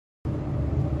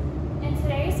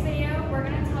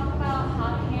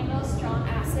strong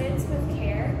acids with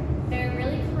care. They're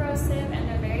really corrosive and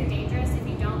they're very dangerous if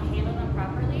you don't handle them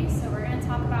properly. So we're going to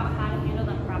talk about how to handle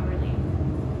them properly.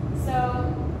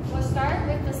 So we'll start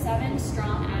with the 7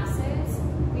 strong acids.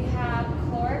 We have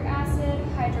chloric acid,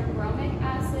 hydrobromic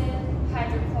acid,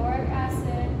 hydrochloric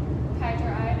acid,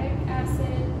 hydriodic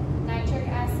acid, nitric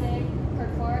acid,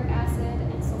 perchloric acid,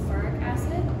 and sulfuric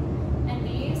acid. And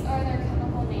these are their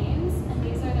chemical names, and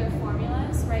these are their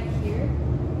formulas right here.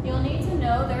 You'll need to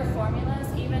know their formulas,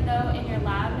 even though in your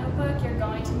lab notebook you're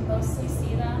going to mostly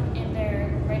see them in their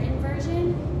written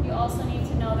version. You also need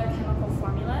to know their chemical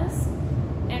formulas.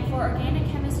 And for Organic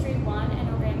Chemistry 1 and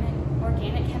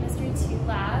Organic Chemistry 2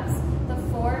 labs, the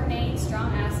 4 main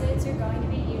strong acids you're going to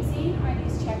be using are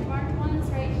these checkmarked ones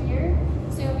right here.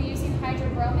 So you'll be using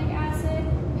hydrobromic acid,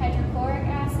 hydrochloric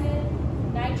acid,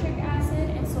 nitric acid,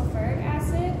 and sulfuric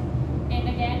acid. And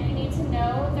again, you need to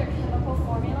know their chemical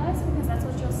formulas because that's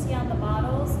what you'll see on the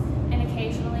bottles and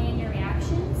occasionally in your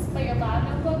reactions. But your lab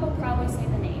notebook will probably say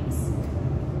the names.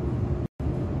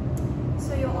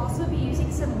 So you'll also be using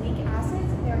some weak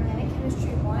acids in the Organic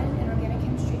Chemistry 1 and Organic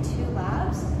Chemistry 2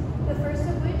 labs. The first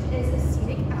of which is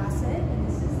acetic acid, and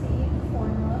this is the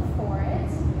formula for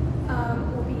it.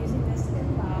 We'll be using this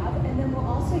in lab, and then we'll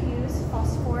also use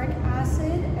phosphoric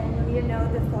acid, and you'll need to know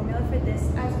the formula for this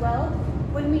as well.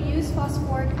 When we use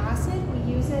phosphoric acid, we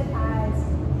use it as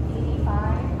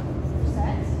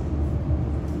 85%,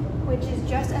 which is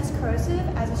just as corrosive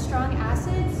as a strong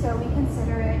acid, so we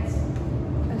consider it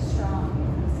a strong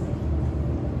acid.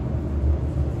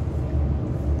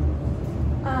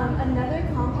 Another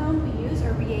compound we use,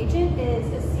 or reagent, is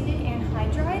acetic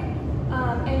anhydride,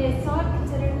 and it's not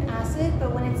considered an acid,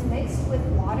 but when it's mixed with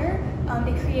water,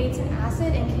 it creates an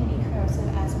acid and can be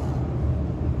corrosive as well.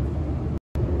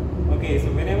 Okay,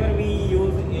 so whenever we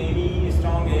use any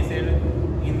strong acid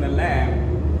in the lab,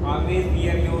 always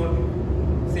wear your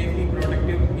safety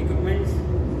protective equipments,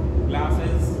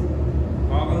 glasses,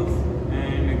 goggles,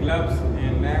 and gloves,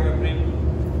 and lab apron,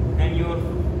 and your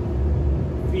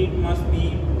feet must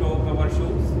be toe-cover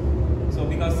shoes. So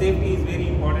because safety is very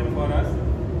important for us,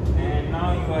 and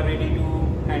now you are ready to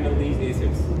handle these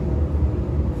acids.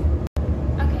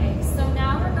 Okay, so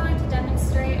now we're going to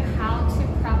demonstrate how to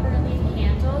properly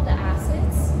handle the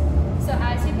acids. So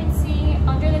as you can see,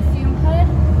 under the fume hood,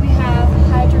 we have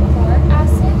hydrochloric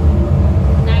acid,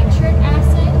 nitric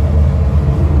acid,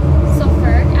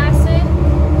 sulfuric acid,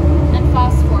 and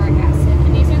phosphoric acid.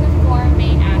 And these are the 4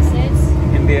 main acids.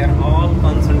 And they are all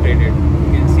concentrated.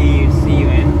 You can see it's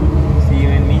CUN.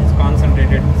 CUN means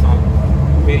concentrated salt.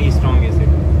 Very strong acid.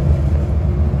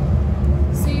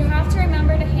 So you have to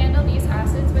remember to handle these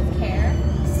acids with care.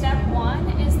 Step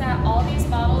 1 is that all these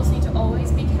bottles need to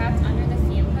always be kept under the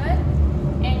fume hood.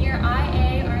 And your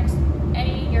IA or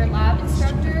your lab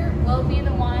instructor will be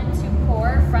the one to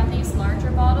pour from these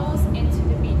larger bottles into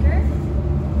the beaker.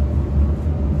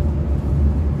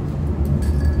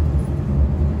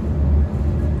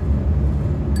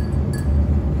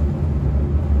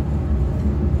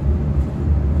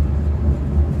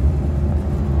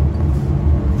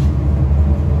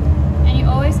 And you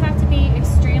always have to be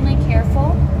extremely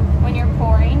careful when you're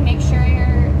pouring. Make sure you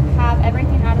have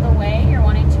everything out of the way. You're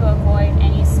wanting to avoid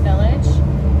any spillage.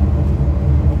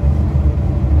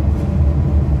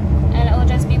 And it will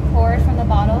just be poured from the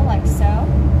bottle like so.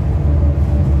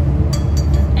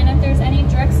 And if there's any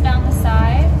drips down the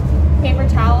side, paper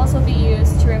towels will be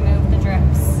used to remove the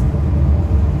drips.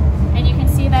 And you can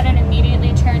see that it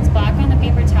immediately turns black on the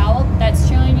paper towel. That's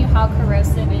showing you how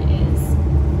corrosive it is.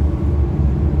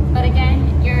 But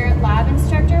again, your lab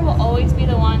instructor will always be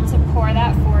the one to pour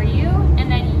that for you, and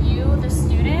then you, the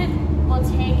student, will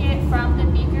take it from the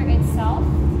beaker itself,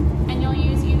 and you'll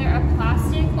use either a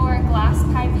plastic or a glass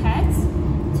pipette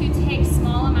to take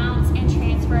small amounts and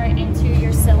transfer it into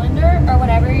your cylinder or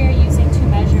whatever you're using to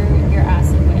measure your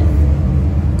acid with.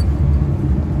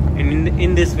 And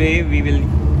in this way,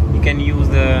 you can use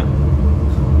the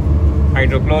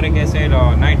hydrochloric acid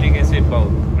or nitric acid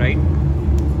both, right?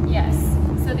 Yes.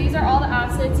 So these are all the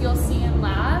acids you'll see in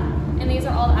lab, and these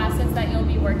are all the acids that you'll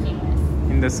be working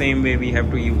with. In the same way we have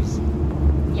to use.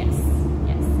 Yes,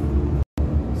 yes.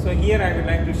 So here I would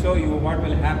like to show you what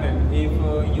will happen if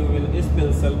you will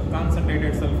spill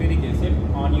concentrated sulfuric acid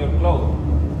on your cloth.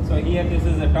 So here this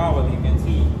is a towel, you can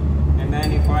see, and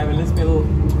then if I will spill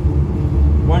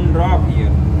 1 drop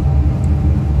here,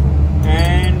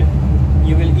 and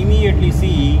you will immediately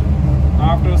see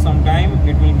after some time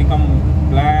it will become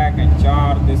black and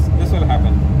charred. This will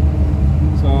happen.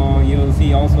 So you will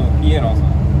see also here also.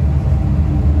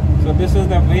 So this is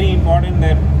the very important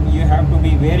that you have to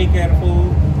be very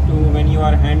careful to when you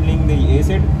are handling the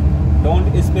acid,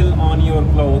 don't spill on your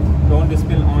clothes, don't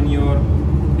spill on your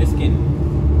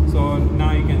skin. So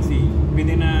now you can see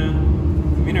within a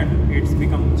minute it's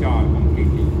become char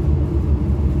completely.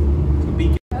 So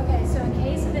be careful. Okay, so in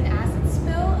case of an acid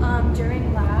spill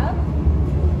during lab,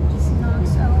 just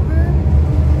knocks over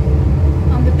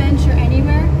on the bench or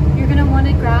anywhere, you're going to want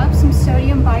to grab some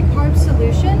sodium bicarb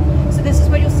solution. So this is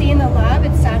what you'll see in the lab.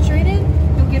 It's saturated.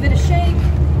 You'll give it a shake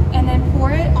and then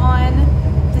pour it on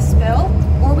the spill.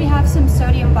 Or we have some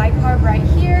sodium bicarb right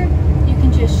here. You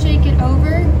can just shake it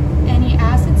over any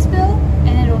acid spill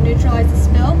and it'll neutralize the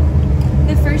spill.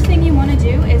 The first thing you want to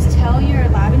do is tell your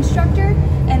lab instructor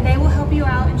and they will help you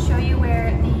out and show you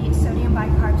where the sodium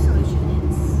bicarb solution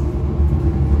is.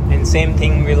 And same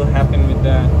thing will happen with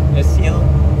the SCL.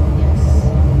 Yes.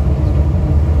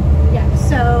 Yeah,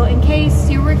 so in case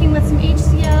you're working with some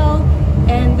HCl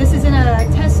and this is in a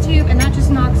test tube and that just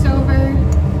knocks over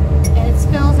and it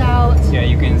spills out. Yeah,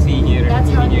 you can see here That's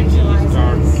it how it immediately neutralizes.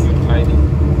 starts neutralizing.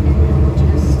 And then we'll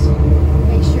just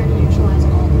make sure to neutralize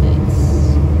all the bits.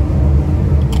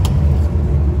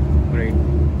 Great.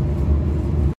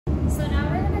 So now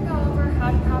we're going to go over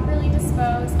how to properly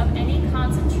dispose of any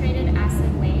concentrated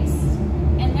acid waste.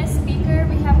 In this beaker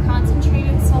we have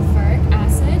concentrated sulfuric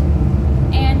acid,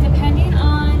 and depending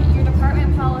on your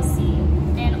department policy,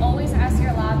 and always ask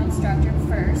your lab instructor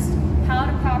first how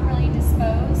to properly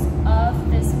dispose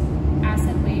of this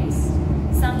acid waste.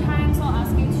 Sometimes they'll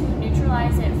ask you to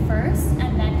neutralize it first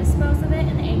and then dispose of it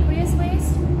in the aqueous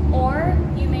waste, or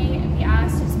you may be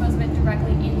asked to dispose of it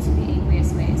directly into the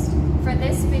aqueous waste. For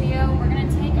this video, we're going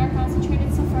to take our concentrated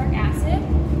sulfuric acid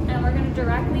and we're going to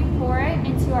directly pour it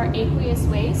into our aqueous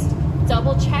waste.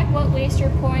 Double check what waste you're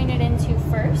pouring it into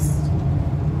first,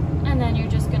 and then you're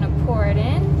just going to pour it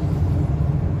in.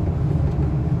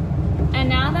 And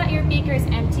now that your beaker is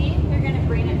empty, you're going to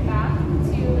bring it back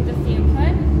to the fume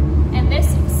hood. And this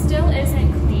still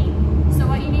isn't clean. So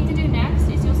what you need to do next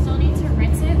is you'll still need to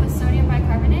rinse it with sodium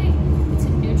bicarbonate to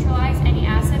neutralize any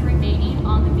acid remaining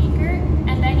on the beaker.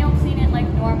 And then you'll clean it like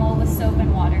normal with soap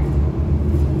and water.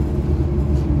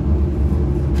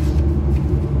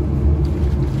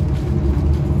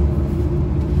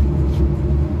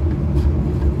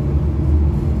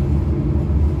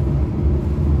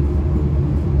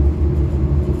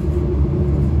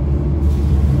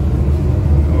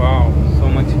 Wow, so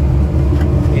much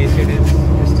acid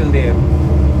is still there.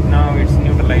 Now it's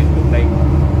neutralized with light.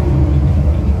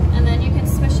 And then you can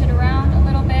swish it around a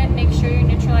little bit, make sure you're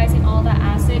neutralizing all the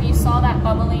acid. You saw that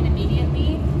bubbling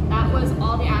immediately. That was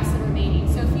all the acid remaining.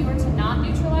 So if you were to not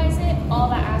neutralize it, all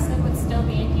that acid would still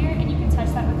be in here, and you can touch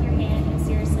that with your hand and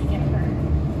seriously get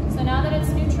hurt. So now that it's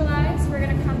neutralized, we're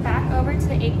going to come back over to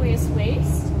the aqueous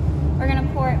waste. We're going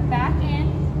to pour it back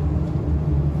in.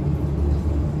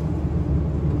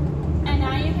 And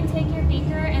now you can take your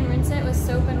beaker and rinse it with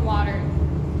soap and water.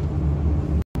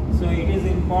 So it is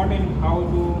important how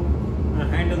to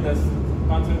handle this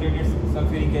concentrated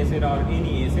sulfuric acid or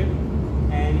any acid.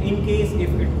 And in case if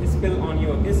it spill on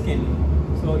your skin,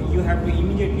 so you have to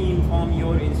immediately inform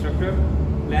your instructor,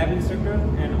 lab instructor,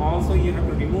 and also you have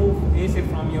to remove acid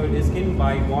from your skin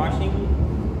by washing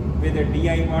with a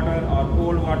DI water or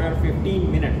cold water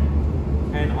 15 minutes.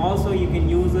 And also you can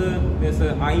use this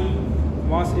eye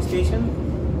wash station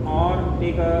or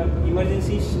take a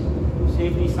emergency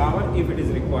safety shower if it is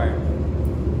required.